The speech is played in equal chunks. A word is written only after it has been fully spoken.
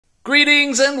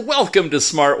Greetings and welcome to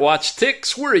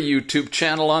SmartWatchTicks. We're a YouTube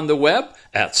channel on the web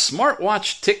at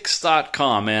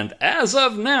smartwatchticks.com, and as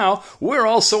of now, we're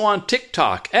also on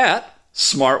TikTok at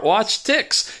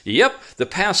SmartWatchTicks. Yep, the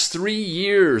past 3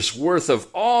 years worth of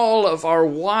all of our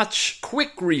watch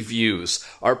quick reviews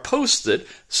are posted,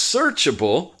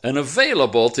 searchable, and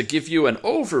available to give you an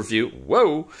overview,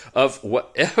 of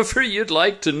whatever you'd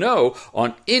like to know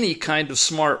on any kind of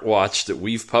smartwatch that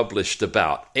we've published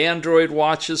about. Android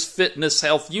watches, fitness,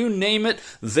 health, you name it,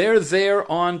 they're there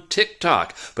on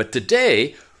TikTok. But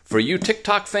today, for you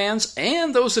TikTok fans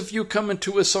and those of you coming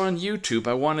to us on YouTube,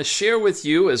 I want to share with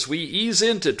you as we ease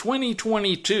into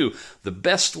 2022 the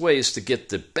best ways to get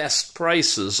the best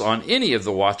prices on any of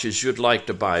the watches you'd like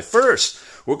to buy. First,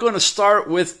 we're going to start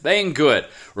with Banggood.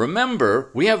 Remember,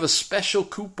 we have a special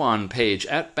coupon page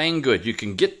at Banggood you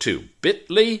can get to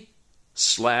bit.ly/SWT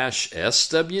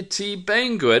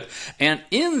Banggood, and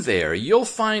in there you'll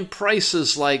find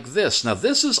prices like this. Now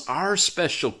this is our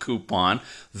special coupon.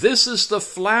 This is the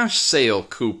flash sale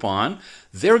coupon.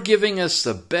 They're giving us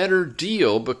the better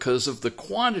deal because of the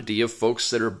quantity of folks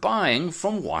that are buying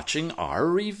from watching our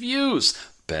reviews.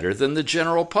 Better than the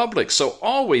general public. So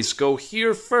always go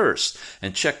here first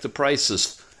and check the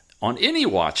prices on any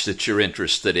watch that you're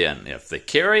interested in. If they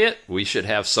carry it, we should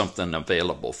have something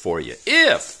available for you.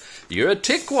 If you're a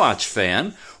TicWatch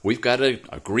fan, we've got an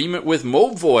agreement with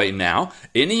Movoy now.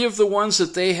 Any of the ones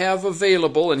that they have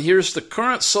available, and here's the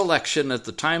current selection at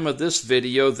the time of this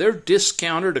video, they're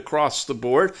discounted across the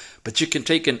board, but you can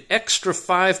take an extra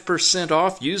 5%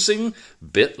 off using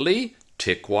bit.ly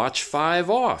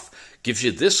TicWatch5off. Gives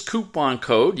you this coupon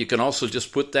code. You can also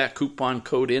just put that coupon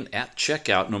code in at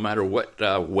checkout no matter what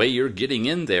way you're getting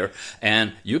in there,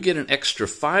 and you get an extra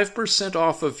 5%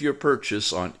 off of your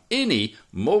purchase on any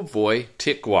Movoy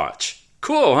TicWatch.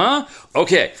 Cool, huh?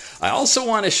 Okay, I also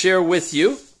want to share with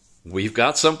you, we've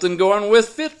got something going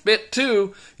with Fitbit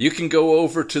too. You can go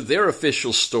over to their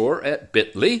official store at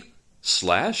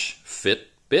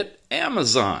bit.ly/Fitbit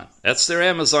Amazon. That's their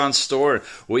Amazon store.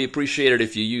 We appreciate it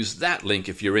if you use that link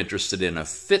if you're interested in a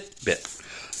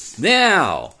Fitbit.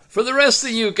 Now, for the rest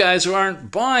of you guys who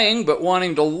aren't buying but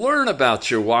wanting to learn about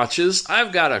your watches,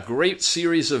 I've got a great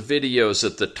series of videos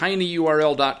at the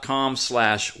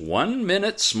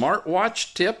tinyurl.com/1minute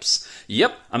smartwatch tips.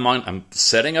 Yep, I'm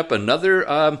setting up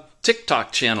another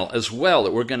TikTok channel as well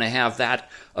that we're going to have that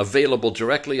available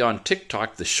directly on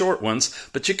TikTok, the short ones,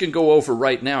 but you can go over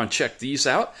right now and check these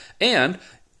out. And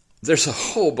there's a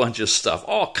whole bunch of stuff,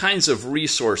 all kinds of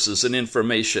resources and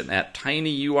information at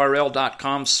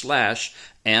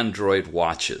tinyurl.com/Android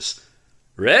watches.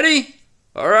 Ready?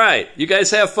 All right, you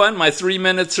guys have fun. My 3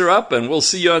 minutes are up, and we'll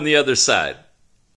see you on the other side.